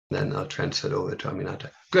Then I'll transfer it over to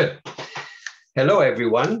Aminata. Good. Hello,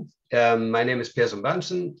 everyone. My name is Per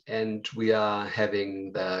Zumbansen, and we are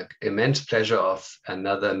having the immense pleasure of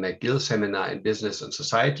another McGill seminar in business and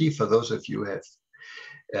society. For those of you who have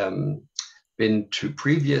been to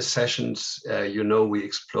previous sessions, you know we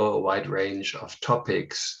explore a wide range of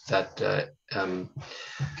topics that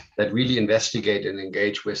that really investigate and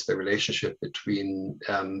engage with the relationship between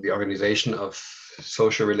the organization of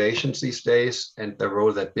social relations these days and the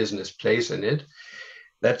role that business plays in it.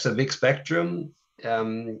 That's a big spectrum.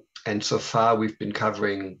 And so far, we've been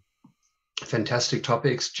covering fantastic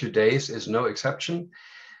topics. Today's is no exception.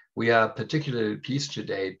 We are particularly pleased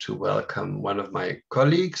today to welcome one of my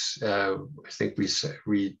colleagues. I think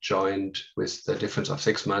we joined with the difference of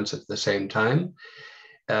 6 months at the same time.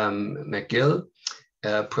 McGill.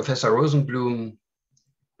 Professor Rosenblum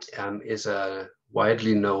is a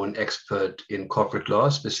widely known expert in corporate law,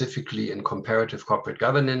 specifically in comparative corporate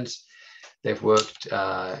governance. They've worked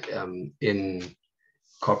in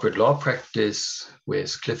corporate law practice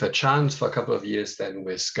with Clifford Chance for a couple of years, then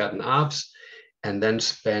with Skadden Arps, and then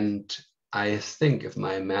spent, I think, if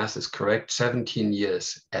my math is correct, 17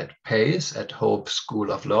 years at Pace, at Hope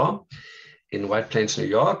School of Law in White Plains, New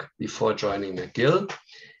York, before joining McGill.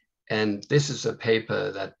 And this is a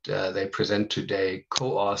paper that they present today,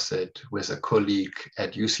 co-authored with a colleague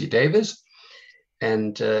at UC Davis.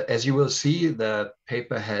 And as you will see, the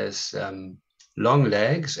paper has long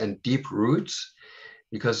legs and deep roots,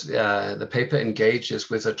 because the paper engages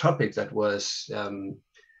with a topic that was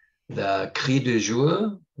the cri du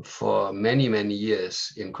jour for many, many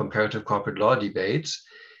years in comparative corporate law debates.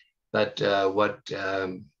 But what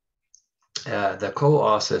the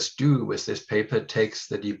co-authors do with this paper takes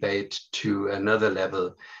the debate to another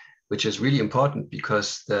level, which is really important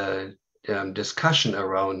because the discussion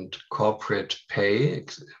around corporate pay,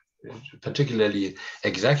 particularly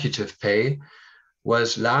executive pay,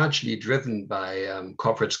 was largely driven by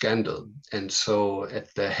corporate scandal. And so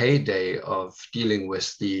at the heyday of dealing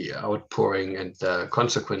with the outpouring and the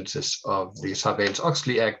consequences of the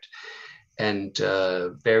Sarbanes-Oxley Act and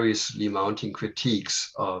variously mounting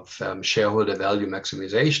critiques of shareholder value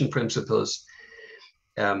maximization principles,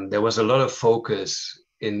 there was a lot of focus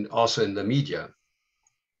also in the media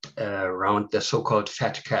around the so-called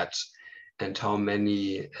fat cats and how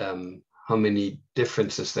many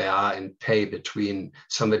differences there are in pay between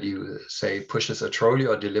somebody who, say, pushes a trolley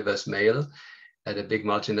or delivers mail at a big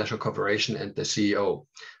multinational corporation and the CEO.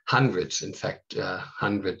 Hundreds, in fact,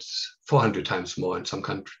 400 times more in some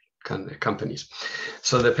companies.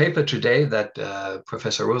 So the paper today that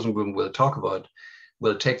Professor Rosenblum will talk about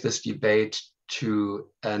will take this debate to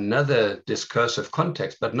another discursive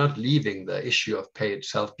context, but not leaving the issue of pay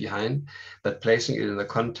itself behind, but placing it in the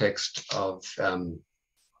context of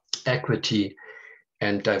equity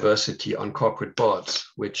and diversity on corporate boards,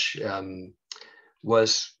 which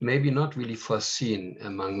was maybe not really foreseen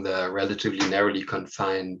among the relatively narrowly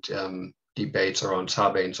confined debates around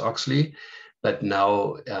Sarbanes-Oxley, but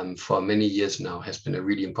now for many years now has been a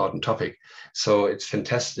really important topic. So it's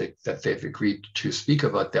fantastic that they've agreed to speak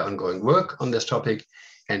about their ongoing work on this topic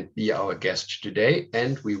and be our guest today.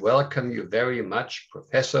 And we welcome you very much,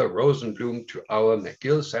 Professor Rosenblum, to our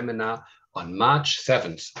McGill seminar on March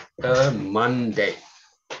 7th, Monday.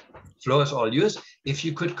 Floor is all yours. If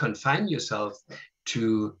you could confine yourself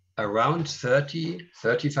to around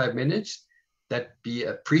 35 minutes, that'd be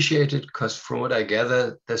appreciated, because from what I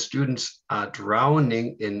gather, the students are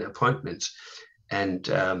drowning in appointments. And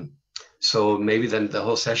so maybe then the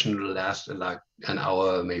whole session will last like an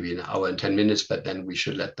hour, maybe an hour and 10 minutes, but then we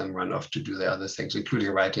should let them run off to do their other things,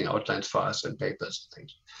 including writing outlines for us and papers and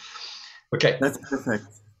things. Okay. That's perfect.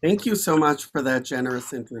 Thank you so much for that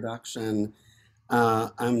generous introduction.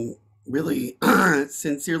 I'm really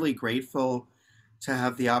sincerely grateful to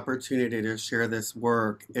have the opportunity to share this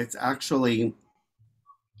work. It's actually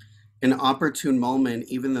an opportune moment,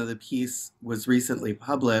 even though the piece was recently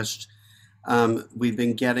published. We've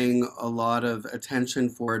been getting a lot of attention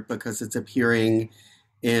for it because it's appearing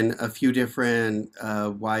in a few different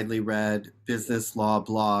widely read business law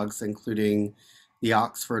blogs, including the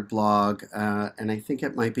Oxford blog, and I think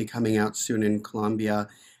it might be coming out soon in Columbia.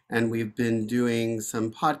 And we've been doing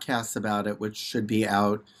some podcasts about it, which should be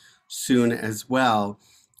out soon as well.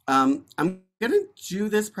 I'm going to do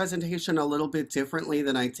this presentation a little bit differently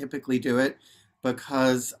than I typically do it,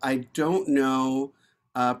 because I don't know,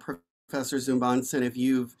 Professor Zumbansen, if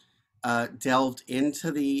you've delved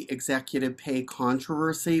into the executive pay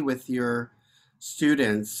controversy with your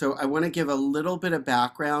students. So I want to give a little bit of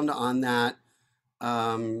background on that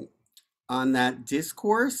that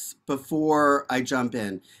discourse before I jump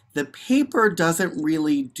in. The paper doesn't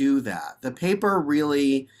really do that. The paper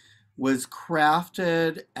really was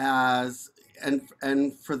crafted as,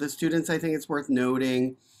 and for the students, I think it's worth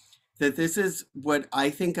noting that this is what I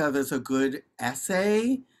think of as a good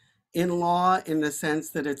essay in law, in the sense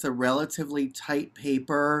that it's a relatively tight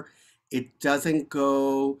paper. It doesn't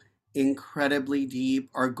go incredibly deep.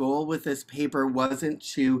 Our goal with this paper wasn't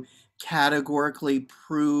to categorically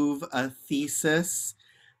prove a thesis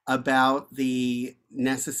about the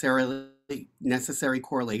necessary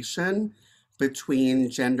correlation between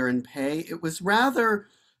gender and pay. It was rather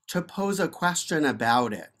to pose a question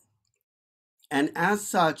about it. And as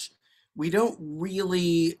such, we don't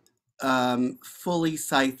really fully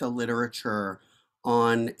cite the literature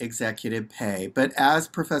on executive pay. But as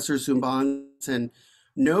Professor Zumbanson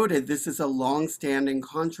noted, this is a long-standing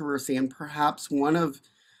controversy and perhaps one of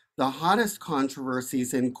the hottest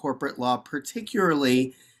controversies in corporate law,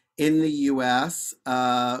 particularly in the US,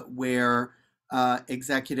 where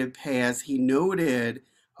executive pay, as he noted,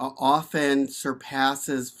 often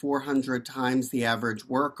surpasses 400 times the average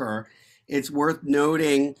worker. It's worth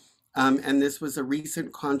noting, and this was a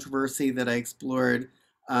recent controversy that I explored,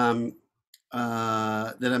 that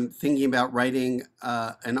I'm thinking about writing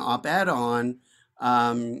an op-ed on.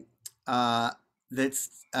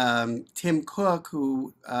 That's Tim Cook,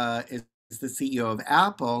 who is the CEO of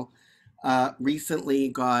Apple, recently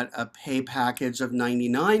got a pay package of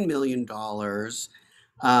 $99 million,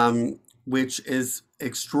 which is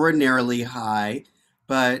extraordinarily high,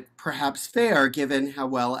 but perhaps fair given how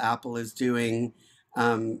well Apple is doing,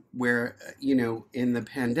 where, in the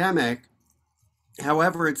pandemic.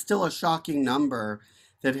 However, it's still a shocking number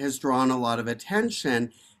that has drawn a lot of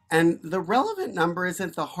attention. And the relevant number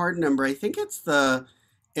isn't the hard number. I think it's the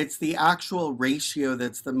actual ratio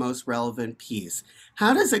that's the most relevant piece.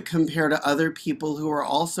 How does it compare to other people who are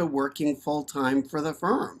also working full time for the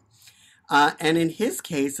firm? And in his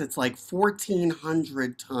case, it's like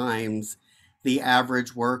 1,400 times the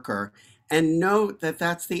average worker. And note that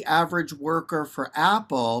that's the average worker for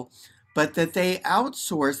Apple, but that they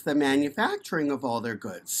outsource the manufacturing of all their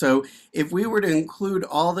goods. So if we were to include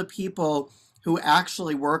all the people who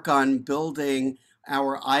actually work on building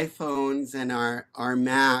our iPhones and our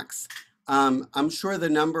Macs, I'm sure the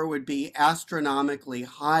number would be astronomically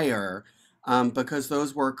higher, because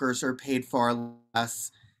those workers are paid far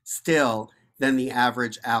less still than the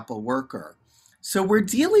average Apple worker. So we're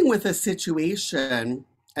dealing with a situation,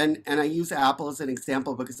 and I use Apple as an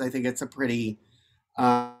example because I think it's a pretty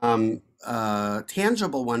tangible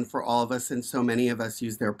one for all of us, and so many of us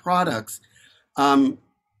use their products. Um,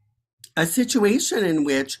 a situation in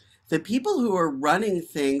which the people who are running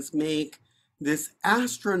things make this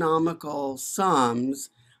astronomical sums,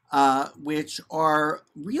 which are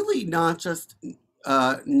really not just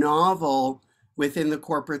novel within the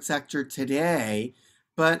corporate sector today,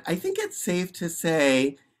 but I think it's safe to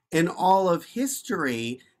say in all of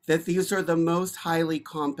history that these are the most highly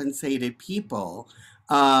compensated people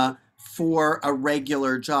for a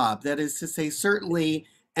regular job. That is to say, certainly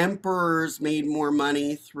emperors made more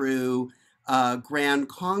money through grand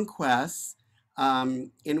conquests,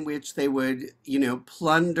 in which they would,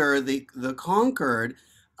 plunder the conquered.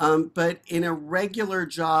 But in a regular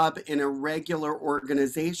job, in a regular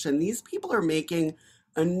organization, these people are making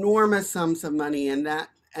enormous sums of money, and that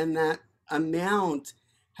amount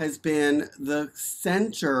has been the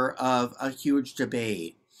center of a huge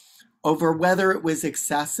debate over whether it was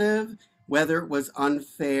excessive, whether it was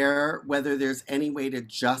unfair, whether there's any way to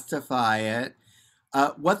justify it,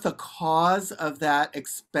 what the cause of that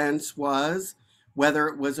expense was, whether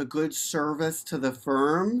it was a good service to the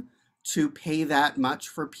firm to pay that much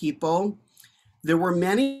for people. There were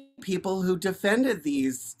many people who defended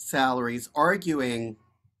these salaries, arguing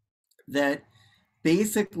that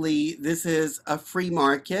basically this is a free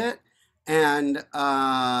market, and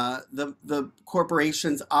the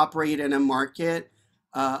corporations operate in a market,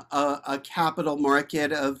 a capital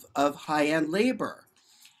market of high-end labor.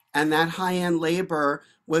 And that high-end labor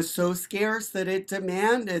was so scarce that it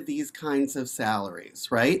demanded these kinds of salaries,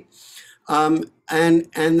 right? And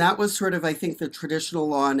that was sort of, I think, the traditional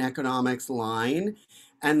law and economics line.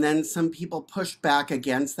 And then some people pushed back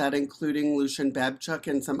against that, including Lucian Bebchuk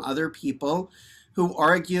and some other people who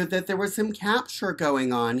argued that there was some capture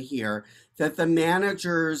going on here, that the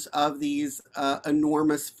managers of these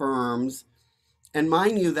enormous firms, and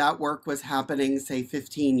mind you, that work was happening, say,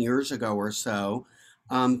 15 years ago or so,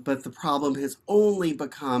 but the problem has only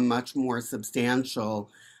become much more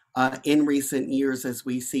substantial in recent years as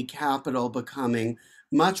we see capital becoming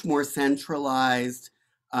much more centralized,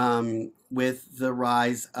 with the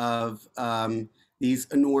rise of these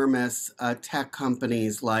enormous tech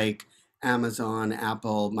companies like Amazon,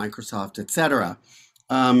 Apple, Microsoft, etc.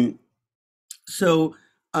 So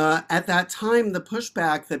at that time, the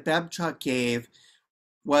pushback that Bebchuk gave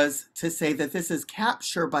was to say that this is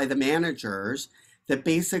capture by the managers, that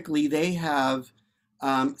basically they have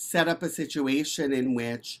set up a situation in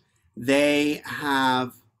which they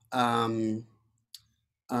have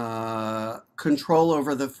control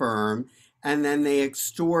over the firm, and then they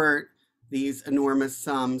extort these enormous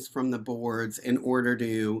sums from the boards in order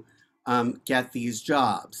to get these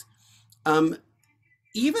jobs.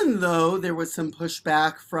 Even though there was some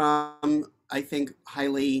pushback from, I think,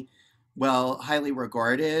 highly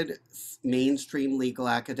regarded mainstream legal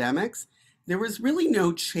academics, there was really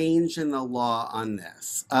no change in the law on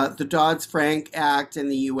this. The Dodd-Frank Act in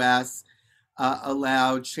the US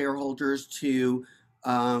allowed shareholders to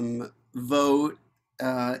vote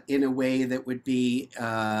in a way that would be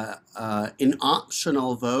an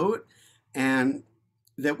optional vote and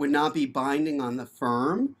that would not be binding on the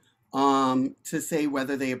firm, to say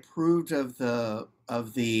whether they approved of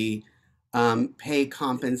the pay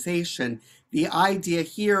compensation. The idea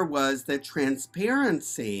here was that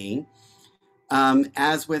transparency,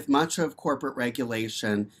 as with much of corporate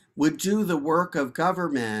regulation, would do the work of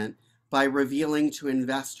government by revealing to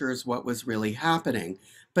investors what was really happening.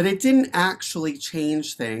 But it didn't actually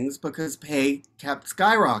change things because pay kept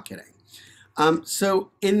skyrocketing.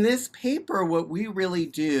 So in this paper, what we really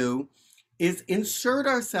do is insert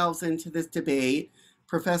ourselves into this debate.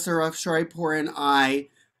 Professor Afsharipour and I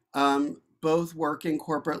both work in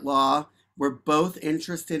corporate law. We're both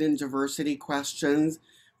interested in diversity questions.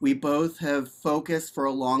 We both have focused for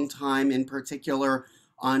a long time, in particular,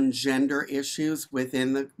 on gender issues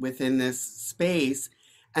within this space.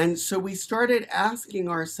 And so we started asking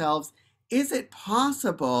ourselves, is it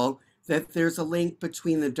possible that there's a link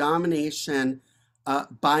between the domination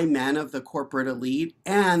by men of the corporate elite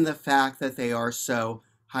and the fact that they are so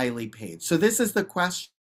highly paid? So this is the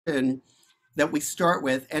question that we start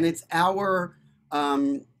with, and it's our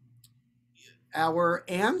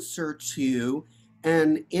answer to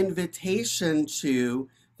an invitation to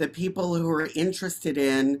the people who are interested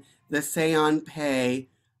in the say on pay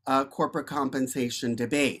corporate compensation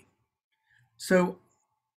debate. So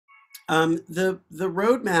the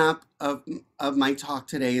roadmap of my talk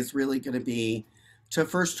today is really going to be to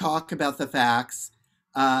first talk about the facts,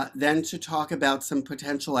 then to talk about some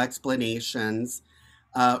potential explanations,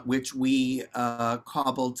 which we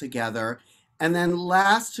cobbled together, and then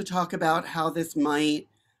last to talk about how this might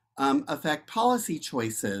affect policy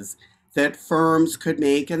choices that firms could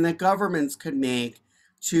make and that governments could make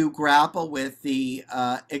to grapple with the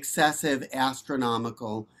excessive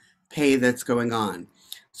astronomical pay that's going on.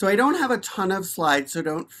 So I don't have a ton of slides, so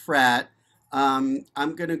don't fret. I'm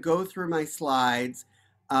going to go through my slides,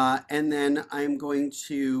 and then I'm going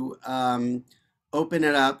to open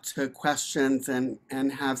it up to questions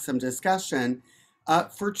and have some discussion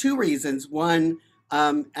for two reasons. One,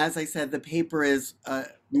 as I said, the paper is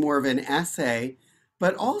more of an essay,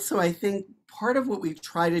 but also I think part of what we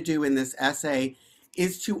try to do in this essay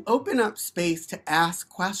is to open up space to ask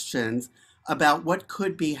questions about what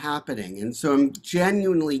could be happening. And so I'm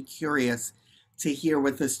genuinely curious to hear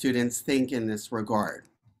what the students think in this regard.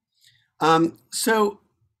 So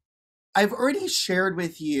I've already shared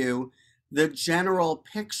with you the general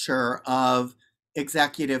picture of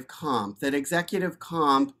executive comp, that executive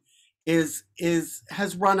comp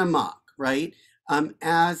has run amok, right?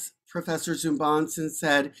 As Professor Zumbanson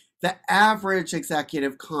said, the average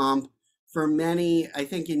executive comp for many, I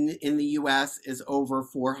think in the US, is over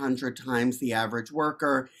 400 times the average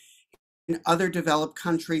worker. In other developed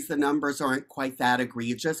countries, the numbers aren't quite that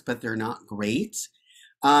egregious, but they're not great.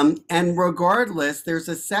 And regardless, there's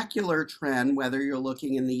a secular trend, whether you're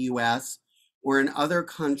looking in the US or in other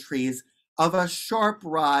countries, of a sharp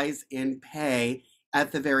rise in pay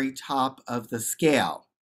at the very top of the scale.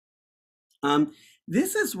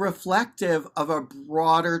 This is reflective of a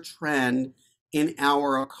broader trend in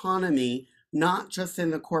our economy, not just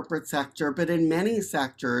in the corporate sector, but in many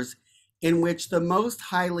sectors in which the most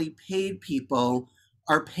highly paid people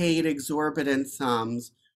are paid exorbitant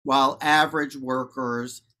sums, while average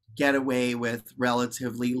workers get away with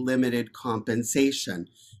relatively limited compensation.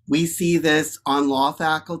 We see this on law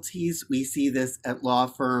faculties, we see this at law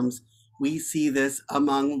firms, we see this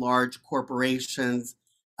among large corporations,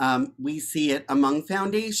 we see it among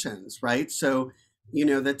foundations, right? So,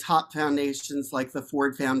 the top foundations like the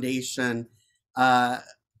Ford Foundation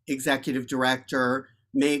executive director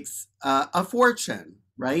makes a fortune,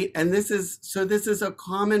 right? And this is a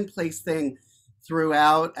commonplace thing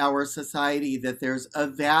throughout our society that there's a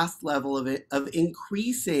vast level of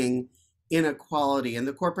increasing inequality, and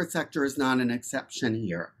the corporate sector is not an exception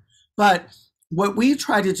here. But what we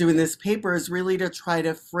try to do in this paper is really to try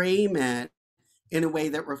to frame it in a way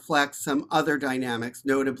that reflects some other dynamics,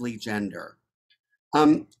 notably gender.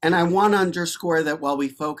 And I want to underscore that while we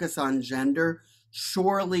focus on gender,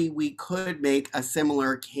 surely we could make a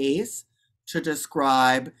similar case to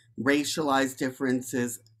describe racialized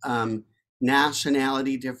differences,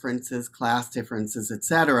 nationality differences, class differences,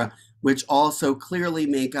 etc., which also clearly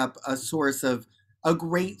make up a source of a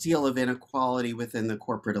great deal of inequality within the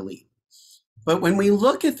corporate elite. But when we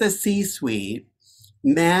look at the C-suite,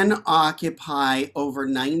 men occupy over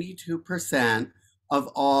 92% of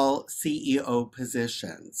all CEO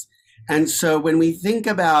positions. And so when we think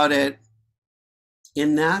about it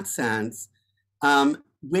in that sense,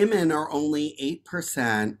 women are only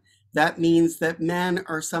 8%. That means that men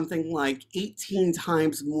are something like 18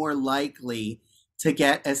 times more likely to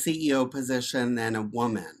get a CEO position than a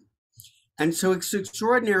woman. And so it's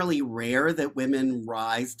extraordinarily rare that women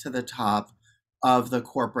rise to the top of the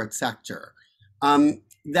corporate sector.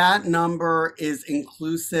 That number is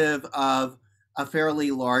inclusive of a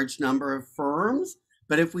fairly large number of firms,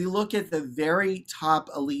 but if we look at the very top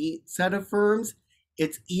elite set of firms,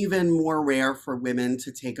 it's even more rare for women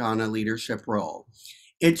to take on a leadership role.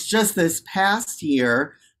 It's just this past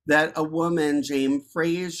year that a woman, Jane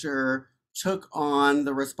Fraser, took on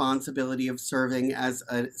the responsibility of serving as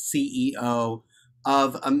a CEO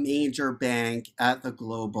of a major bank at the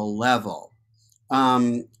global level.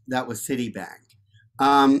 That was Citibank.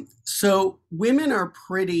 So women are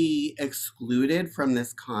pretty excluded from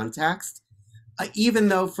this context, even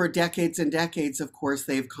though for decades and decades, of course,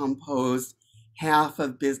 they've composed half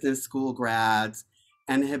of business school grads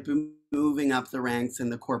and have been moving up the ranks in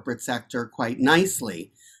the corporate sector quite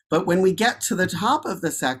nicely. But when we get to the top of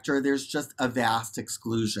the sector, there's just a vast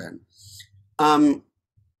exclusion.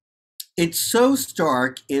 It's so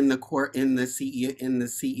stark in the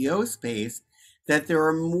CEO space that there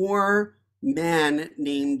are more men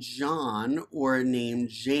named John or named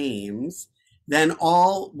James than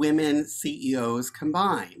all women CEOs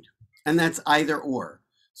combined. And that's either or.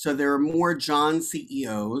 So there are more John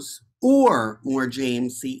CEOs or more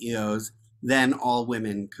James CEOs than all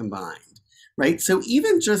women combined, right? So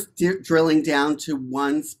even just drilling down to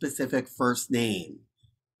one specific first name,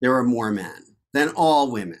 there are more men than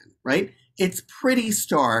all women, right? It's pretty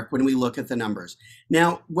stark when we look at the numbers.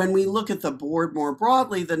 Now, when we look at the board more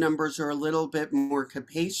broadly, the numbers are a little bit more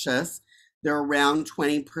capacious. They're around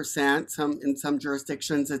 20%. In some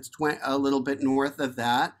jurisdictions, it's a little bit north of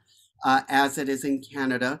that, as it is in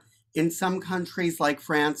Canada. In some countries like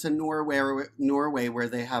France and Norway, where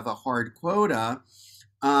they have a hard quota,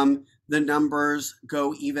 the numbers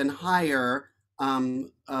go even higher,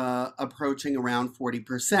 approaching around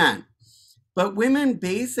 40%. But women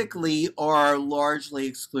basically are largely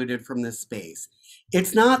excluded from this space.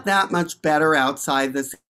 It's not that much better outside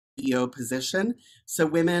the CEO position. So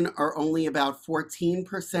women are only about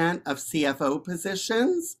 14% of CFO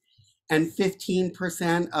positions and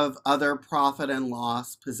 15% of other profit and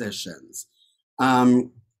loss positions.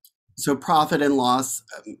 So profit and loss,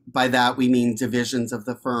 by that we mean divisions of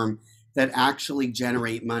the firm that actually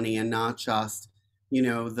generate money and not just,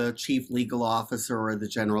 the chief legal officer or the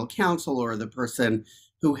general counsel or the person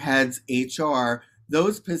who heads HR.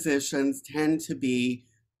 Those positions tend to be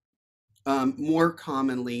more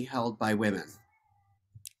commonly held by women.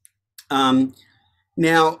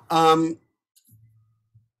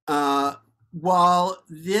 While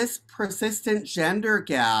this persistent gender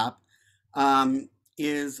gap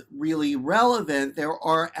is really relevant, there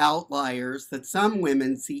are outliers that some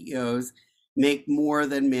women CEOs make more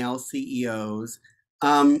than male CEOs,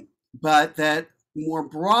 but that more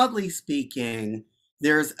broadly speaking,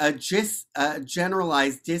 there's a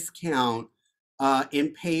generalized discount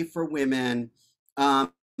in pay for women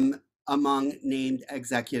among named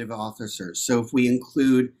executive officers. So if we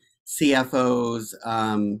include CFOs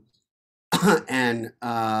and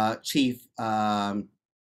chief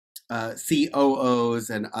COOs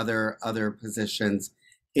and other positions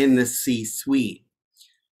in the C-suite.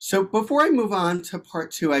 So before I move on to part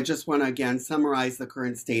 2, I just want to again summarize the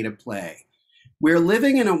current state of play. We're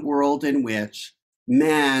living in a world in which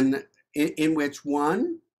one,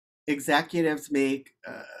 executives make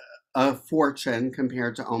a fortune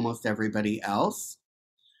compared to almost everybody else.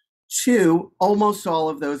 2, almost all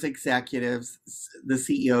of those executives, the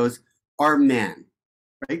CEOs, are men,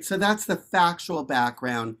 right? So that's the factual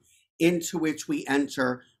background into which we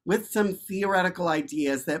enter with some theoretical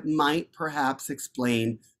ideas that might perhaps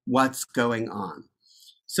explain what's going on.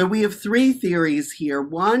 So we have three theories here.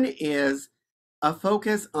 One is a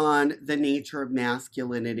focus on the nature of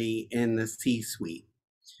masculinity in the C-suite.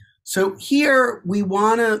 So here we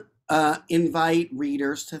want to invite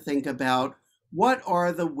readers to think about what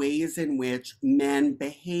are the ways in which men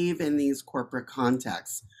behave in these corporate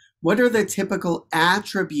contexts? What are the typical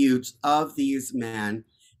attributes of these men?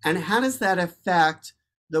 And how does that affect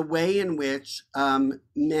the way in which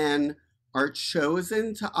men are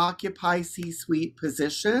chosen to occupy C-suite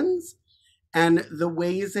positions and the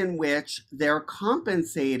ways in which they're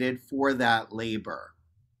compensated for that labor?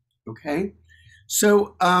 Okay,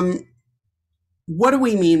 so what do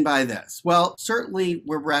we mean by this? Well, certainly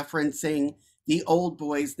we're referencing the old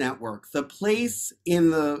boys network, the place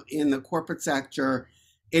in the corporate sector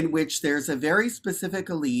in which there's a very specific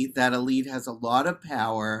elite. That elite has a lot of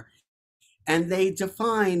power, and they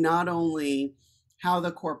define not only how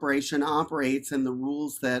the corporation operates and the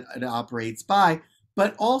rules that it operates by,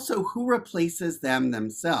 but also who replaces them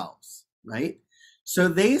themselves, right? So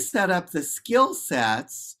they set up the skill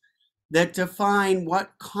sets that define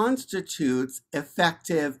what constitutes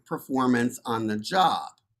effective performance on the job.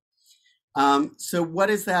 So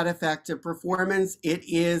what is that effective performance? It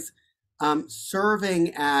is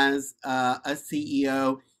serving as a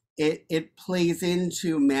CEO. It plays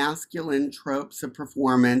into masculine tropes of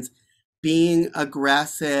performance, being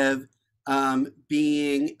aggressive,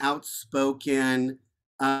 being outspoken,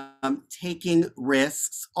 taking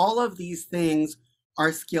risks. All of these things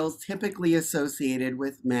are skills typically associated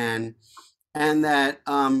with men and that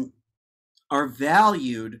are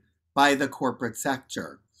valued by the corporate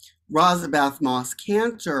sector. Rosabeth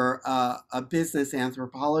Moss-Cantor, a business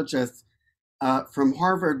anthropologist from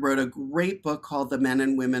Harvard, wrote a great book called The Men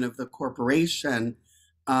and Women of the Corporation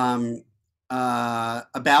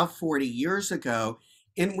about 40 years ago,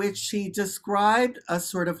 in which she described a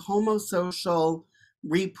sort of homosocial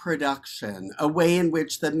reproduction, a way in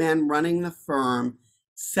which the men running the firm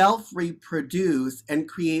self-reproduce and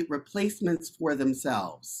create replacements for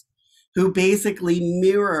themselves, who basically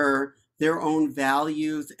mirror their own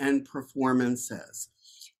values and performances.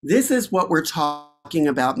 This is what we're talking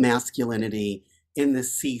about masculinity in the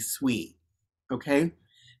C-suite, okay?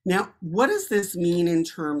 Now, what does this mean in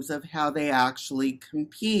terms of how they actually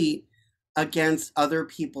compete against other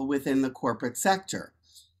people within the corporate sector?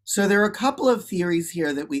 So there are a couple of theories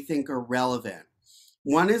here that we think are relevant.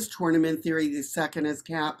 One is tournament theory, the second is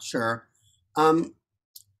capture.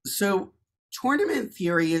 So tournament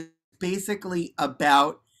theory is basically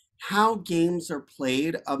about how games are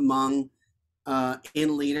played among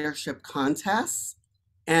in leadership contests.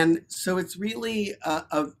 And so it's really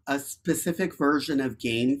a specific version of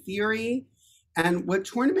game theory. And what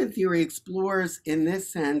tournament theory explores in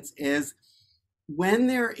this sense is when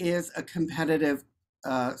there is a competitive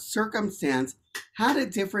circumstance, how do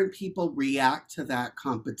different people react to that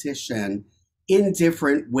competition in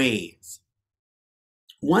different ways?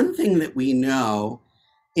 One thing that we know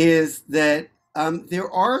is that there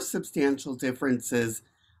are substantial differences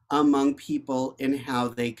among people in how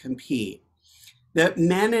they compete. That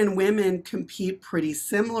men and women compete pretty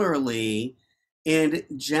similarly in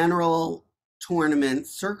general tournament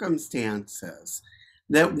circumstances.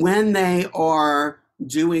 That when they are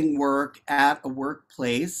doing work at a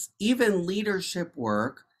workplace, even leadership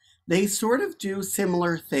work, they sort of do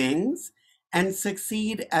similar things and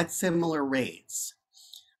succeed at similar rates.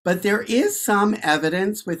 But there is some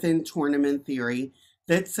evidence within tournament theory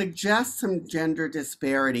that suggests some gender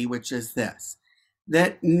disparity, which is this,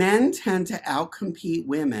 that men tend to outcompete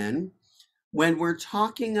women when we're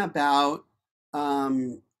talking about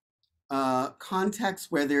contexts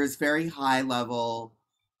where there's a very high level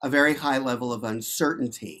of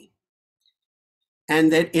uncertainty.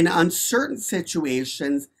 And that in uncertain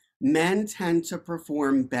situations, men tend to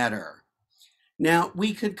perform better. Now,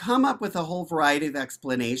 we could come up with a whole variety of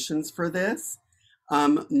explanations for this.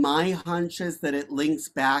 My hunch is that it links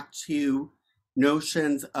back to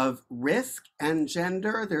notions of risk and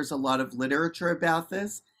gender. There's a lot of literature about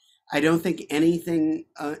this. I don't think anything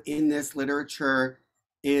in this literature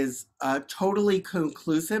is totally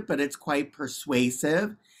conclusive, but it's quite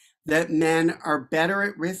persuasive that men are better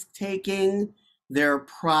at risk-taking, they're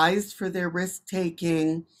prized for their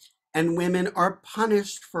risk-taking, and women are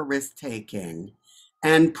punished for risk-taking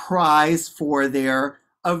and prized for their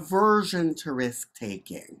aversion to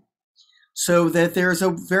risk-taking. So that there's a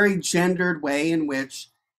very gendered way in which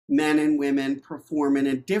men and women perform in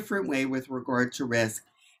a different way with regard to risk,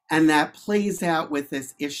 and that plays out with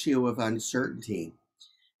this issue of uncertainty.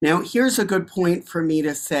 Now, here's a good point for me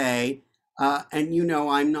to say, and you know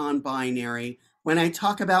I'm non-binary. When I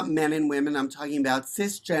talk about men and women, I'm talking about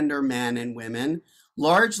cisgender men and women,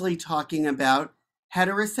 largely talking about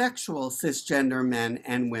heterosexual cisgender men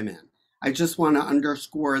and women. I just want to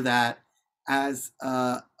underscore that as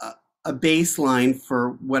a baseline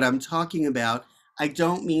for what I'm talking about. I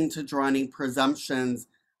don't mean to draw any presumptions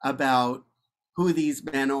about who these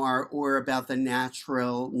men are or about the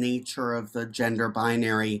natural nature of the gender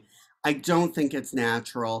binary. I don't think it's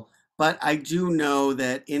natural, but I do know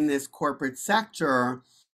that in this corporate sector,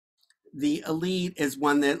 the elite is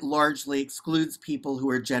one that largely excludes people who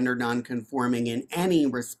are gender nonconforming in any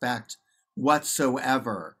respect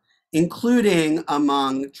whatsoever, including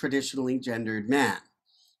among traditionally gendered men.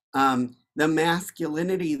 The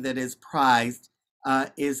masculinity that is prized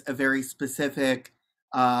is a very specific,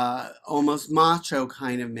 almost macho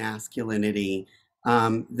kind of masculinity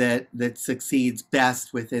that succeeds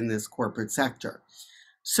best within this corporate sector.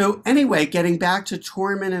 So anyway, getting back to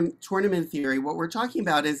tournament theory, what we're talking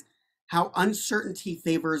about is how uncertainty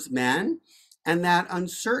favors men, and that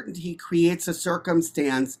uncertainty creates a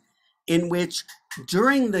circumstance in which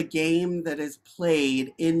during the game that is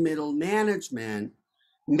played in middle management,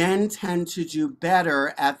 men tend to do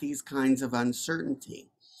better at these kinds of uncertainty.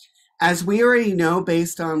 As we already know,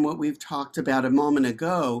 based on what we've talked about a moment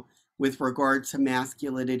ago with regard to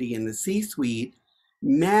masculinity in the C-suite,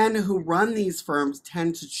 men who run these firms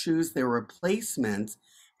tend to choose their replacements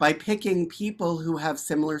by picking people who have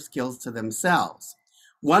similar skills to themselves.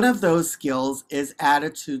 One of those skills is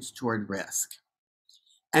attitudes toward risk.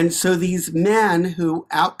 And so these men who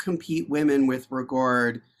outcompete women with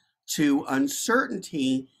regard to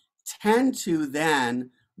uncertainty tend to then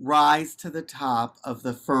rise to the top of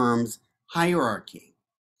the firm's hierarchy.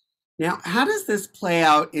 Now, how does this play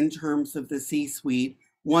out in terms of the C-suite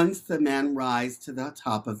once the men rise to the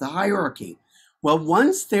top of the hierarchy? Well,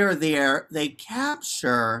 once they're there, they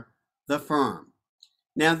capture the firm.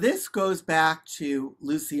 Now, this goes back to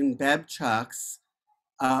Lucian Bebchuk's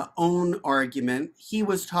own argument. He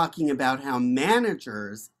was talking about how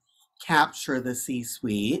managers capture the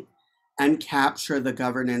C-suite and capture the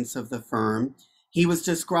governance of the firm. He was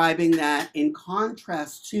describing that in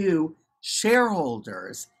contrast to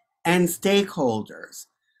shareholders and stakeholders.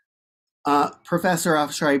 Professor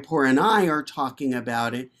Afsharipour and I are talking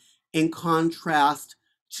about it in contrast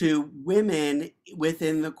to women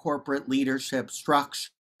within the corporate leadership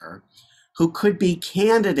structure who could be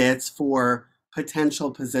candidates for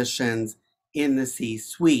potential positions in the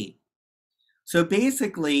C-suite. So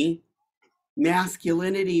basically,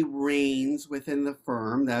 masculinity reigns within the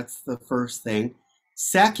firm. That's the first thing.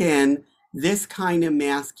 Second, this kind of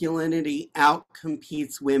masculinity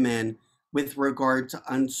outcompetes women with regard to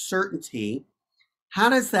uncertainty. How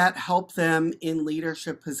does that help them in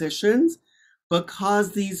leadership positions?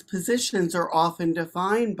 Because these positions are often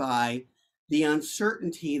defined by the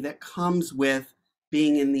uncertainty that comes with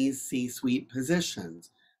being in these C-suite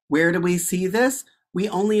positions. Where do we see this? We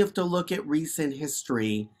only have to look at recent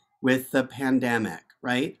history with the pandemic,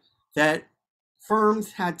 right? That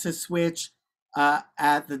firms had to switch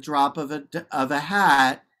at the drop of a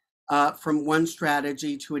hat from one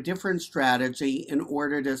strategy to a different strategy in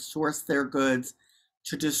order to source their goods,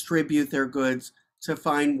 to distribute their goods, to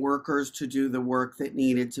find workers to do the work that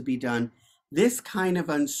needed to be done. This kind of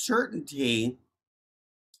uncertainty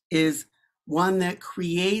is one that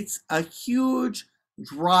creates a huge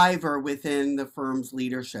driver within the firm's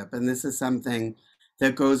leadership. And this is something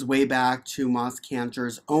that goes way back to Moss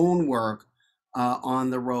Cantor's own work on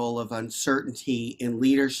the role of uncertainty in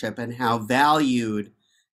leadership and how valued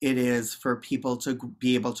it is for people to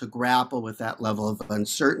be able to grapple with that level of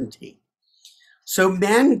uncertainty. So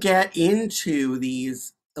men get into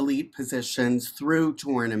these elite positions through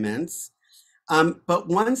tournaments, but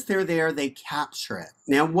once they're there, they capture it.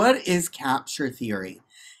 Now, what is capture theory?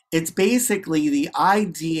 It's basically the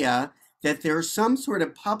idea that there's some sort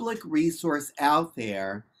of public resource out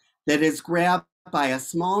there that is grabbed by a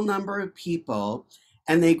small number of people,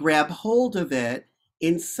 and they grab hold of it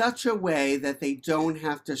in such a way that they don't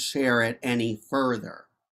have to share it any further.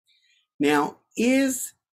 Now,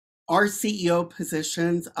 are CEO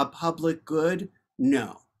positions a public good?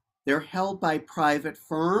 No. They're held by private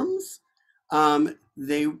firms.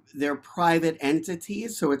 They're private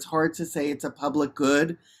entities, so it's hard to say it's a public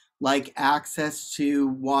good, like access to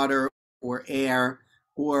water or air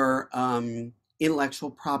or intellectual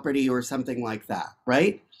property or something like that,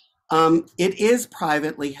 right? It is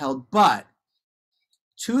privately held, but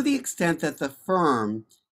to the extent that the firm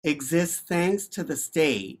exists thanks to the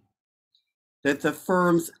state, that the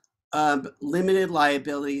firm's limited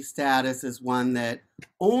liability status is one that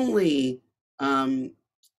only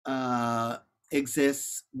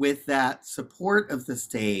exists with that support of the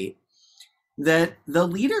state, that the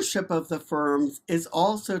leadership of the firms is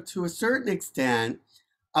also, to a certain extent,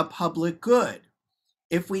 a public good.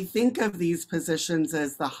 If we think of these positions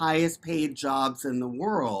as the highest paid jobs in the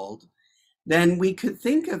world, then we could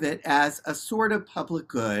think of it as a sort of public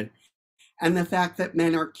good. And the fact that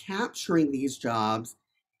men are capturing these jobs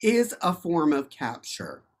is a form of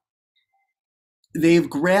capture. They've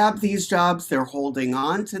grabbed these jobs, they're holding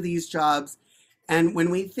on to these jobs. And when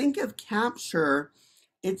we think of capture,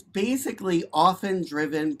 it's basically often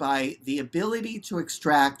driven by the ability to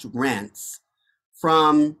extract rents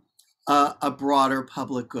from a broader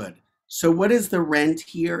public good. So, what is the rent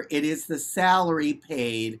here? It is the salary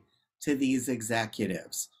paid to these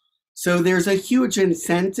executives. So, there's a huge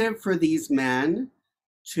incentive for these men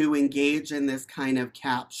to engage in this kind of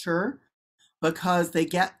capture because they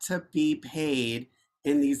get to be paid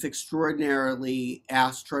in these extraordinarily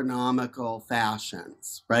astronomical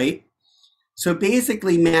fashions, right? So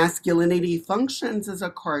basically, masculinity functions as a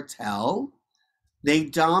cartel. They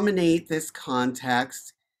dominate this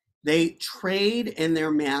context. They trade in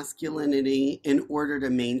their masculinity in order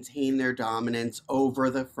to maintain their dominance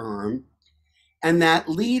over the firm. And that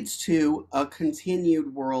leads to a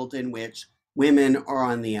continued world in which women are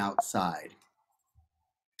on the outside.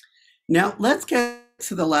 Now, let's get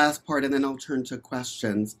to the last part and then I'll turn to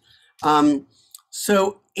questions.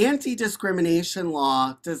 So, anti discrimination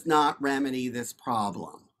law does not remedy this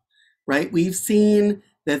problem, right? We've seen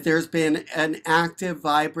that there's been an active,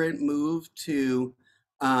 vibrant move to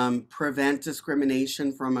prevent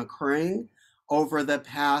discrimination from occurring over the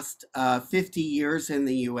past 50 years in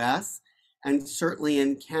the US, and certainly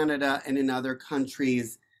in Canada and in other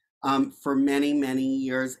countries for many, many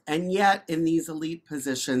years. And yet, in these elite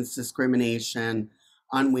positions, discrimination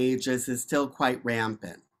on wages is still quite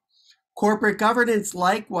rampant. Corporate governance,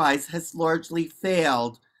 likewise, has largely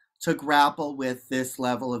failed to grapple with this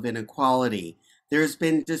level of inequality. There's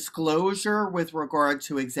been disclosure with regard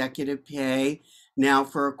to executive pay now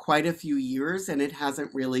for quite a few years, and it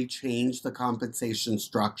hasn't really changed the compensation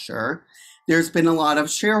structure. There's been a lot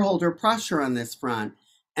of shareholder pressure on this front,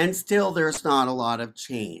 and still there's not a lot of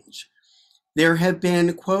change. There have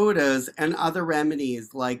been quotas and other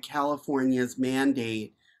remedies like California's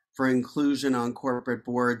mandate for inclusion on corporate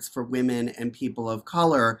boards for women and people of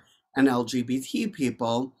color and LGBT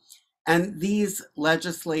people. And these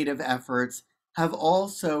legislative efforts have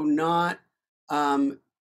also not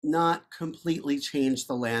completely changed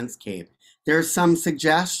the landscape. There's some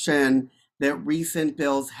suggestion that recent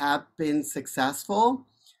bills have been successful,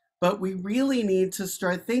 but we really need to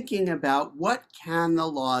start thinking about what can the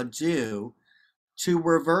law do to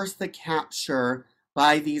reverse the capture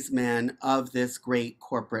by these men of this great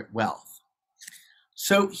corporate wealth.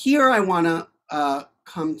 So here I want to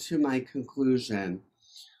come to my conclusion.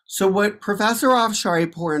 So what Professor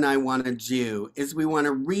Afsharipour and I want to do is we want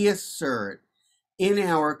to reassert in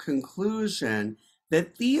our conclusion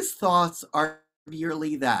that these thoughts are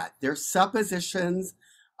merely that. They're suppositions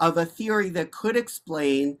of a theory that could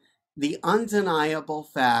explain the undeniable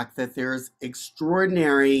fact that there's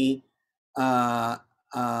extraordinary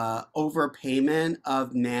overpayment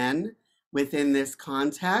of men within this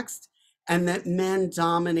context, and that men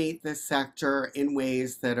dominate this sector in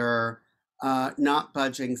ways that are not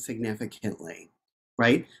budging significantly,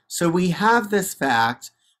 right? So we have this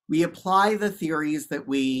fact, we apply the theories that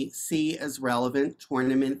we see as relevant,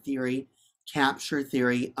 tournament theory, capture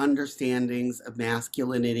theory, understandings of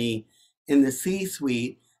masculinity in the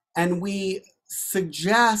C-suite, and we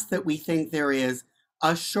suggest that we think there is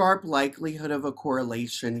a sharp likelihood of a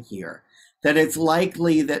correlation here, that it's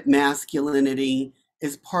likely that masculinity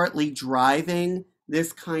is partly driving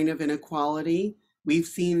this kind of inequality. We've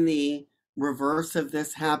seen the reverse of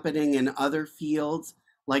this happening in other fields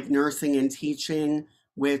like nursing and teaching,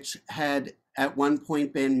 which had at one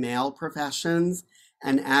point been male professions,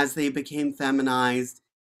 and as they became feminized,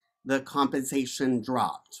 the compensation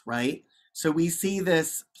dropped, right? So we see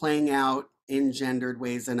this playing out in gendered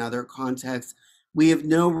ways in other contexts. We have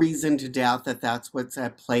no reason to doubt that that's what's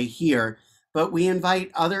at play here, but we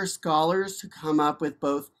invite other scholars to come up with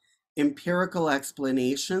both empirical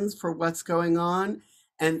explanations for what's going on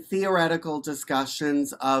and theoretical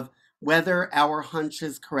discussions of whether our hunch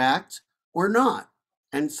is correct or not.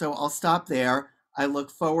 And so I'll stop there. I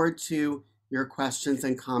look forward to your questions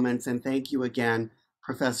and comments, and thank you again,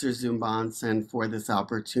 Professor Zumbanson, for this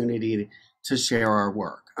opportunity to share our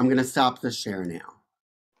work. I'm going to stop the share now.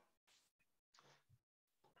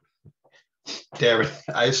 Darren,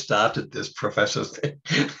 I started this professor thing,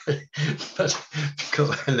 but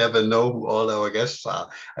because I never know who all our guests are,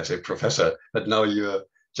 I say professor, but now you're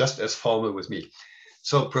just as formal with me.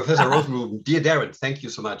 So Professor Rosenblum, dear Darren, thank you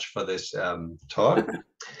so much for this talk.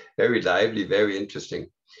 Very lively, very interesting.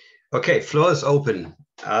 Okay, floor is open.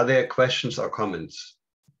 Are there questions or comments?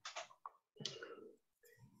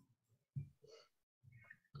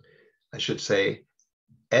 I should say,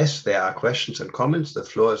 as there are questions and comments, the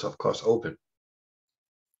floor is of course open.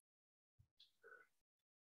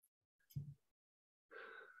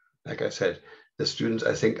 Like I said, the students,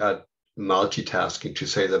 I think, are multitasking, to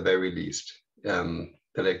say the very least. They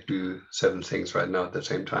like do 7 things right now at the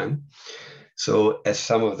same time. So as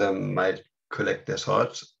some of them might collect their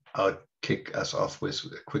thoughts, I'll kick us off with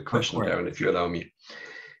a quick question, Darren, if you allow me.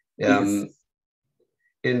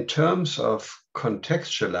 In terms of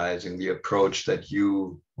contextualizing the approach that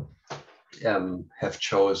you have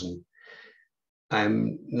chosen,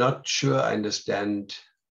 I'm not sure I understand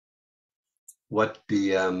what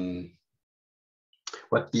the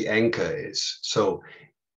anchor is. So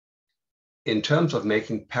in terms of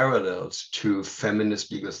making parallels to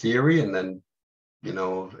feminist legal theory, and then, you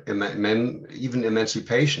know, even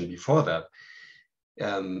emancipation before that,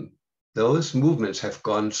 those movements have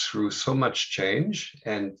gone through so much change,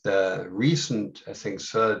 and the recent, I think,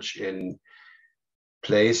 surge in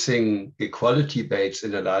placing equality debates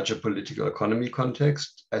in a larger political economy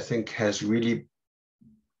context, I think, has really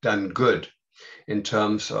done good in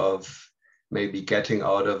terms of maybe getting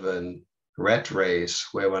out of a rat race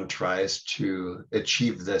where one tries to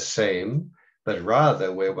achieve the same, but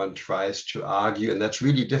rather where one tries to argue, and that's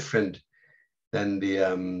really different than the,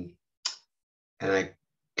 and I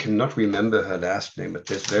cannot remember her last name, but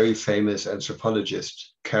this very famous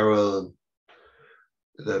anthropologist, Carol,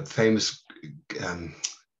 the famous,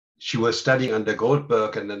 she was studying under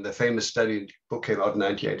Goldberg, and then the famous study book came out in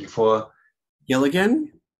 1984.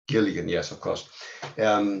 Gilligan, yes, of course.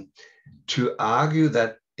 To argue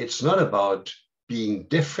that it's not about being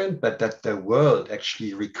different, but that the world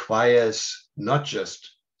actually requires not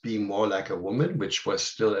just being more like a woman, which was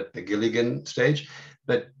still at the Gilligan stage,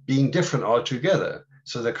 but being different altogether.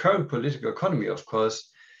 So the current political economy, of course,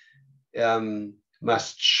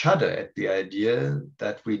 must shudder at the idea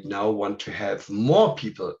that we now want to have more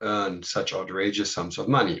people earn such outrageous sums of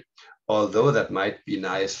money. Although that might be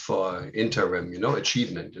nice for interim, you know,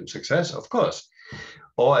 achievement and success, of course,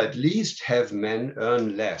 or at least have men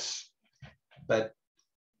earn less. But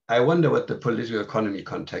I wonder what the political economy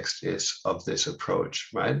context is of this approach,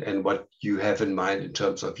 right? And what you have in mind in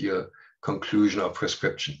terms of your conclusion or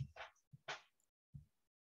prescription.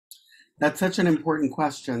 That's such an important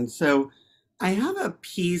question. So I have a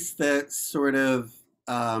piece that sort of,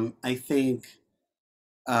 I think,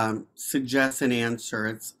 suggests an answer.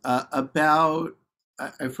 It's about,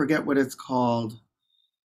 I forget what it's called.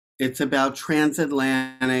 It's about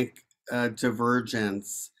transatlantic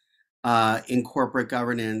divergence in corporate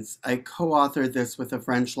governance. I co-authored this with a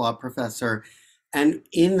French law professor. And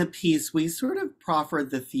in the piece, we sort of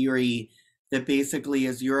proffered the theory that basically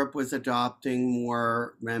as Europe was adopting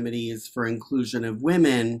more remedies for inclusion of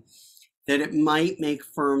women, that it might make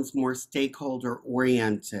firms more stakeholder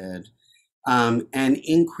oriented and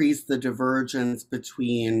increase the divergence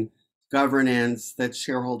between governance that's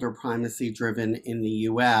shareholder primacy driven in the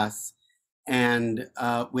US and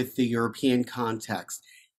with the European context.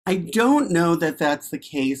 I don't know that that's the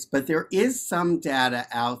case, but there is some data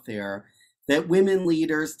out there that women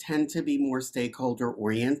leaders tend to be more stakeholder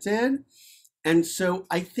oriented. And so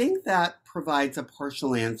I think that provides a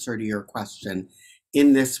partial answer to your question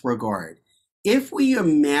in this regard. If we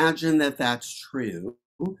imagine that that's true,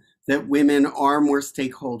 that women are more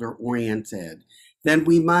stakeholder oriented, then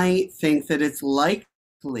we might think that it's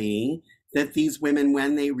likely that these women,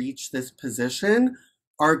 when they reach this position,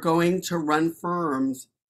 are going to run firms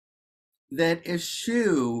that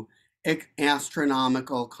eschew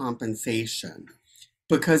astronomical compensation.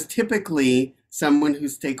 Because typically, someone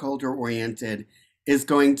who's stakeholder oriented is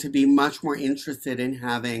going to be much more interested in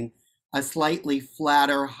having a slightly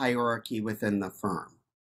flatter hierarchy within the firm.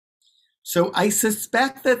 So I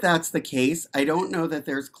suspect that that's the case. I don't know that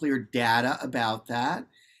there's clear data about that.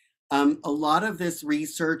 A lot of this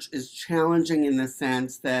research is challenging in the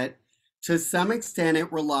sense that to some extent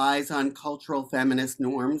it relies on cultural feminist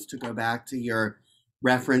norms, to go back to your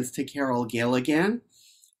reference to Carol Gilligan.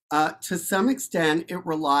 To some extent, it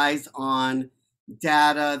relies on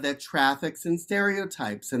data that traffics in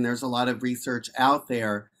stereotypes, and there's a lot of research out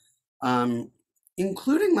there,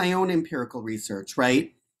 including my own empirical research,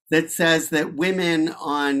 right, that says that women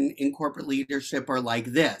in corporate leadership are like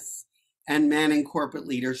this, and men in corporate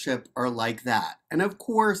leadership are like that. And of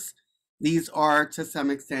course, these are, to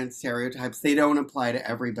some extent, stereotypes. They don't apply to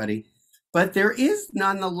everybody. But there is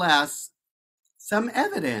nonetheless some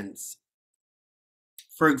evidence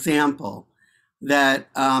For example, that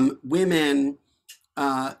that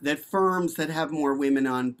firms that have more women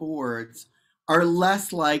on boards are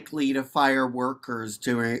less likely to fire workers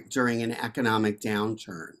during an economic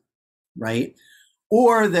downturn, right?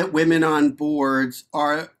 Or that women on boards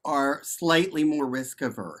are slightly more risk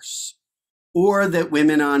averse, or that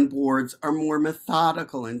women on boards are more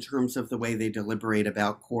methodical in terms of the way they deliberate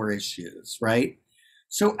about core issues, right?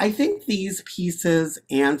 So I think these pieces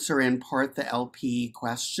answer in part the LP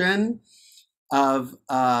question of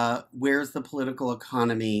where's the political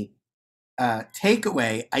economy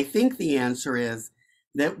takeaway. I think the answer is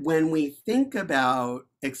that when we think about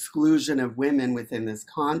exclusion of women within this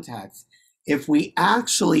context, if we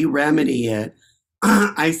actually remedy it,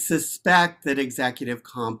 I suspect that executive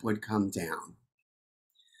comp would come down,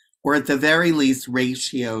 or at the very least,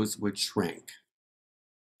 ratios would shrink.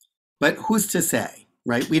 But who's to say,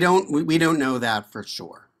 right? We don't know that for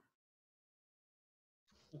sure.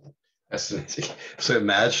 Fascinating. So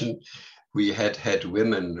imagine we had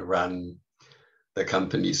women run the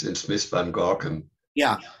companies in Smith Van Gorkum.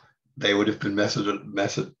 Yeah. They would have been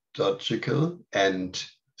methodological, and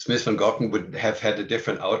Smith Van Gorkum would have had a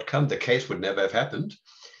different outcome. The case would never have happened.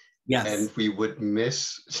 Yes. And we would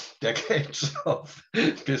miss decades of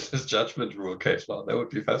business judgment rule case law. That would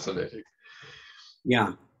be fascinating.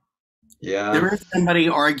 Yeah. Yeah. There is somebody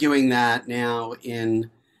arguing that now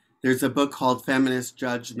there's a book called Feminist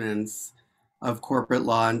Judgments of Corporate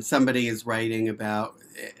Law, and somebody is writing about,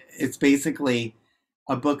 it's basically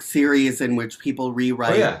a book series in which people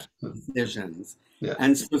rewrite decisions. Yeah.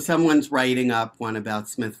 And so someone's writing up one about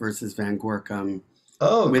Smith versus Van Gorkum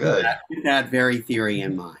with that very theory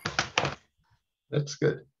in mind. That's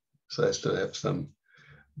good. So I still have some.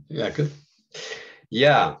 Yeah, good.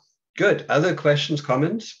 Yeah, good. Other questions,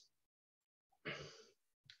 comments?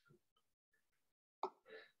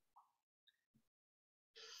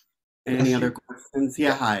 Any other questions?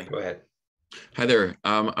 Yeah, hi. Go ahead. Hi there.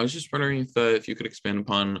 I was just wondering if you could expand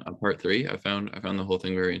upon part 3. I found the whole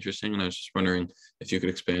thing very interesting, and I was just wondering if you could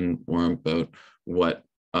expand more about what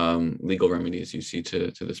legal remedies you see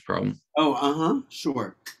to this problem. Oh,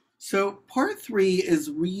 sure. So part 3 is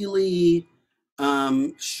really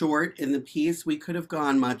short in the piece. We could have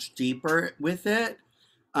gone much deeper with it,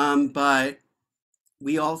 but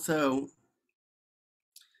we also,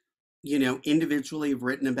 individually have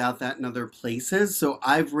written about that in other places. So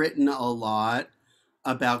I've written a lot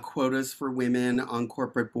about quotas for women on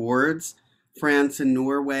corporate boards. France and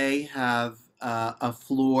Norway have a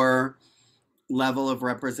floor level of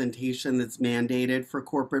representation that's mandated for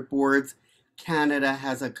corporate boards. Canada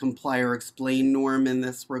has a comply or explain norm in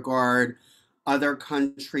this regard. Other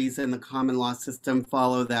countries in the common law system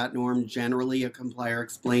follow that norm, generally a comply or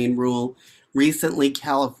explain rule. Recently,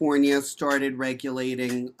 California started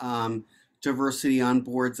regulating diversity on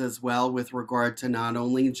boards as well with regard to not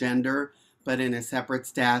only gender, but in a separate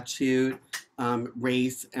statute,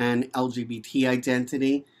 race and LGBT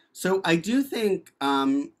identity. So I do think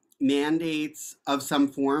mandates of some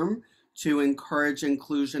form to encourage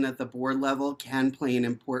inclusion at the board level can play an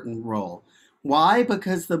important role. Why?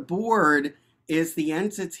 Because the board is the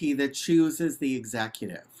entity that chooses the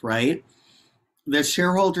executive, right? The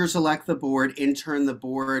shareholders elect the board. In turn, the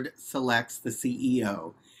board selects the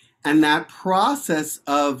CEO. And that process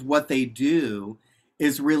of what they do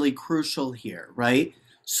is really crucial here, right?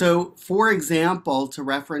 So, for example, to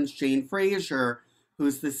reference Jane Fraser,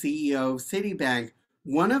 who's the CEO of Citibank,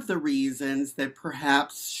 one of the reasons that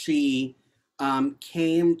perhaps she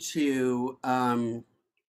came to run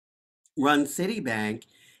Citibank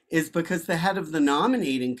is because the head of the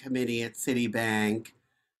nominating committee at Citibank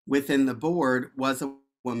within the board was a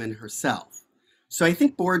woman herself. So I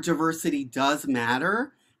think board diversity does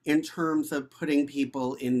matter in terms of putting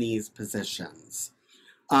people in these positions.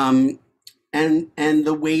 And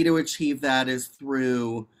the way to achieve that is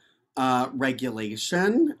through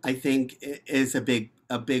regulation, I think, is a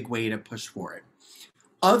big way to push for it.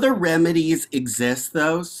 Other remedies exist,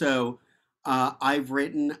 though. So I've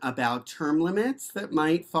written about term limits that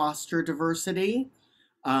might foster diversity.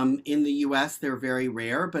 In the US, they're very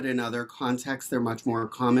rare, but in other contexts, they're much more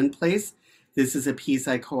commonplace. This is a piece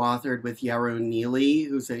I co-authored with Yaron Neely,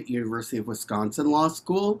 who's at University of Wisconsin Law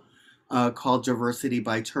School, called Diversity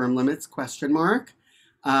by Term Limits, ?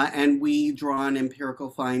 And we draw on empirical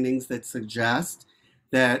findings that suggest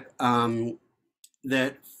that,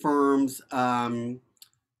 that firms,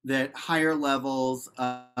 that higher levels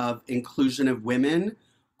of inclusion of women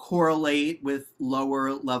correlate with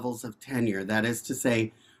lower levels of tenure. That is to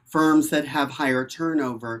say, firms that have higher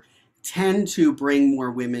turnover tend to bring more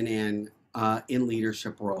women in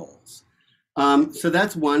leadership roles. So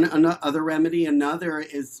that's one other remedy. Another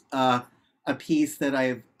is a piece that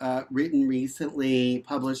I've written recently,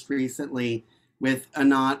 published recently, with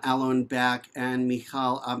Anat Alon-Beck and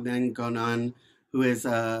Michal Abnen-Gonan, who is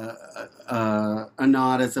Anat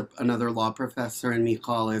is another law professor, and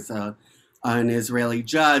Michal is an Israeli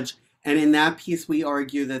judge. And in that piece, we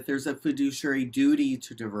argue that there's a fiduciary duty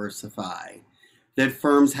to diversify, that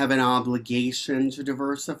firms have an obligation to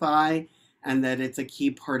diversify, and that it's a key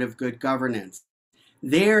part of good governance.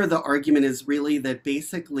 There, the argument is really that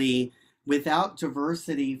basically, without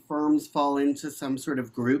diversity, firms fall into some sort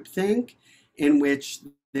of groupthink in which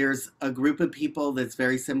there's a group of people that's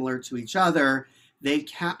very similar to each other. They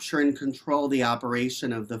capture and control the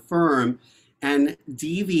operation of the firm and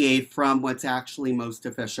deviate from what's actually most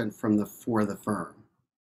efficient for the firm.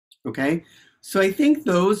 Okay? So I think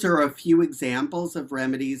those are a few examples of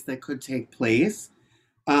remedies that could take place.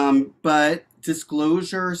 But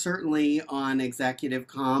disclosure, certainly on executive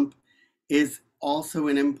comp, is also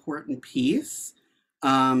an important piece.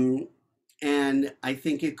 And I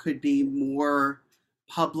think it could be more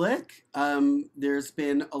public. There's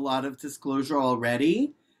been a lot of disclosure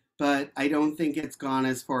already, but I don't think it's gone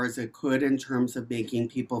as far as it could in terms of making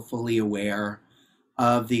people fully aware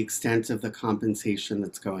of the extent of the compensation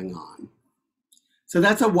that's going on. So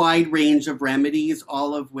that's a wide range of remedies,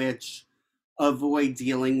 all of which avoid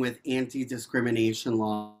dealing with anti-discrimination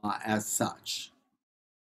law as such.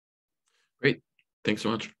 Great. Thanks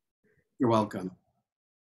so much. You're welcome.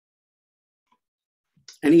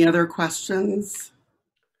 Any other questions?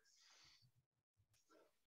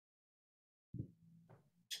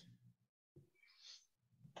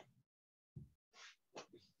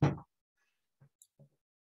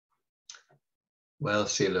 Well,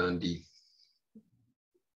 c'est lundi.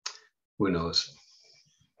 Who knows?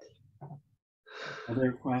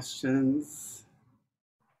 Other questions?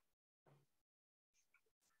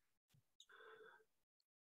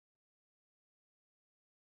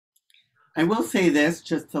 I will say this,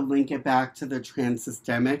 just to link it back to the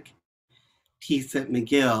trans-systemic piece at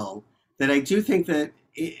McGill, that I do think that,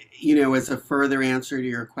 as a further answer to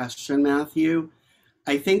your question, Matthew,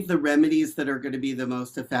 I think the remedies that are going to be the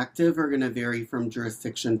most effective are going to vary from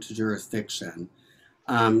jurisdiction to jurisdiction.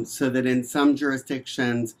 So that in some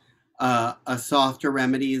jurisdictions, a softer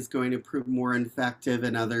remedy is going to prove more effective.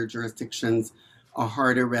 In other jurisdictions, a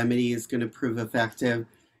harder remedy is going to prove effective.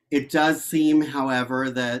 It does seem, however,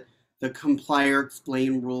 that the comply or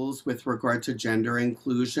explain rules with regard to gender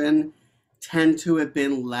inclusion tend to have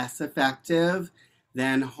been less effective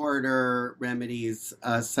than harder remedies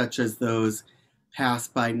such as those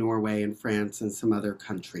passed by Norway and France and some other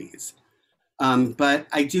countries. But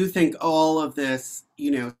I do think all of this,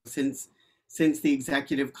 since the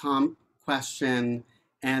executive comp question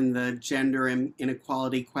and the gender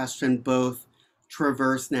inequality question both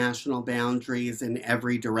traverse national boundaries in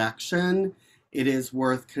every direction, it is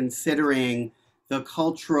worth considering the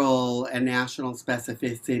cultural and national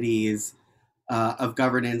specificities of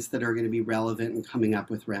governance that are going to be relevant in coming up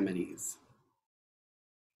with remedies.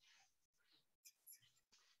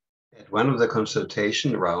 At one of the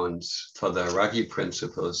consultation rounds for the Ruggie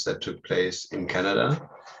principles that took place in Canada,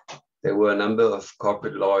 there were a number of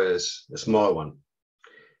corporate lawyers, a small one,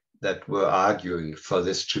 that were arguing for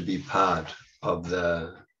this to be part of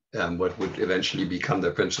the what would eventually become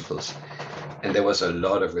the principles. And there was a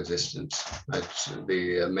lot of resistance. Right?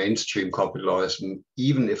 The mainstream corporate lawyers,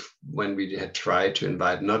 even if when we had tried to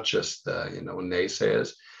invite not just the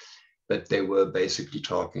naysayers, but they were basically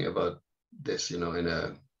talking about this,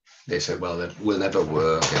 they said, well, that will never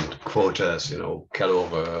work, and quotas,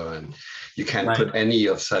 calore, and you can't put any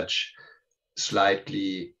of such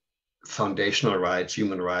slightly foundational rights,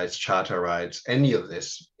 human rights, charter rights, any of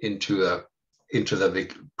this into the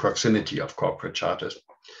big proximity of corporate charters.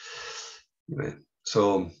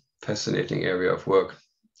 So fascinating area of work.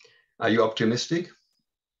 Are you optimistic?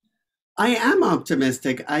 I am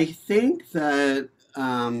optimistic. I think that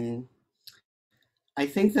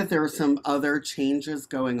there are some other changes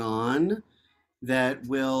going on that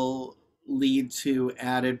will lead to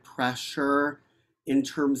added pressure in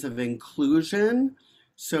terms of inclusion.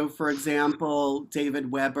 So, for example,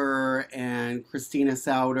 David Weber and Christina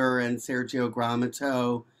Sauter and Sergio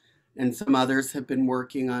Gramato and some others have been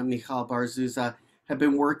working on, Michal Barzuza, have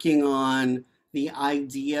been working on the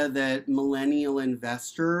idea that millennial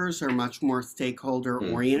investors are much more stakeholder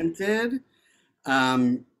oriented.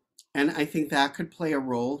 And I think that could play a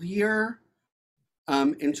role here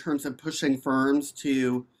in terms of pushing firms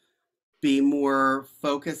to be more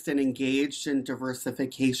focused and engaged in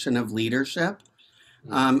diversification of leadership.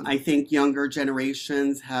 I think younger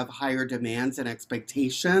generations have higher demands and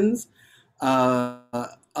expectations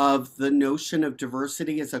of the notion of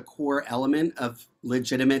diversity as a core element of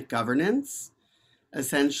legitimate governance.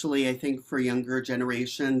 Essentially, I think for younger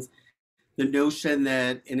generations, the notion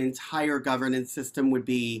that an entire governance system would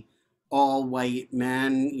be all white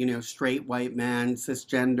men, you know, straight white men,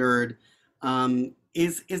 cisgendered,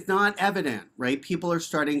 is not evident, right? People are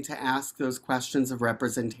starting to ask those questions of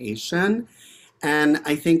representation. And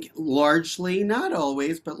I think largely, not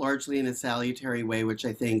always, but largely in a salutary way, which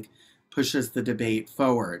I think pushes the debate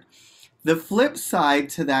forward. The flip side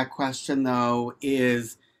to that question, though,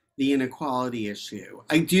 is the inequality issue.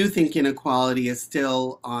 I do think inequality is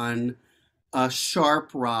still on a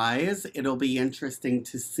sharp rise. It'll be interesting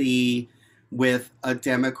to see with a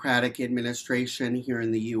Democratic administration here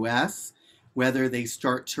in the US whether they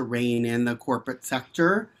start to rein in the corporate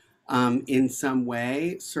sector in some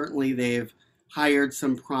way. Certainly, they've hired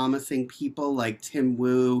some promising people like Tim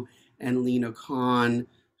Wu and Lena Khan,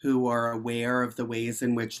 who are aware of the ways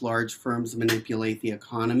in which large firms manipulate the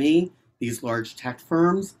economy, these large tech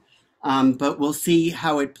firms. But we'll see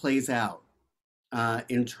how it plays out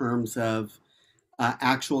in terms of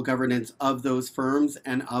actual governance of those firms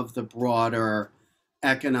and of the broader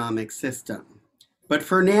economic system. But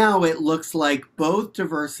for now, it looks like both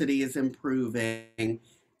diversity is improving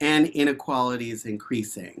and inequality is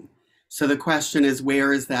increasing. So the question is,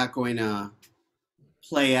 where is that going to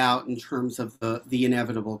play out in terms of the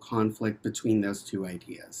inevitable conflict between those two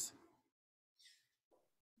ideas?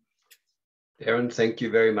 Darren, thank you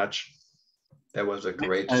very much. That was a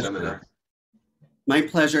great seminar. My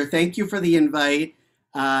pleasure. Thank you for the invite.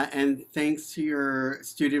 And thanks to your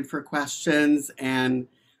student for questions. And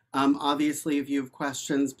obviously, if you have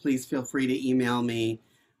questions, please feel free to email me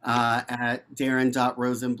at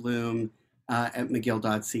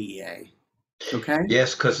darren.rosenblum@mcgill.cea. Okay?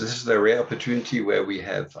 Yes, because this is the rare opportunity where we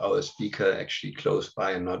have our speaker actually close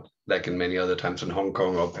by and not like in many other times in Hong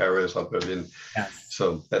Kong or Paris or Berlin. Yes.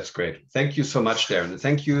 So that's great. Thank you so much, Darren.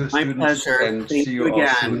 Thank you, My students. pleasure. And Thank see you you all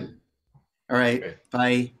again. soon. All right. Okay.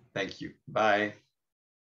 Bye. Thank you. Bye.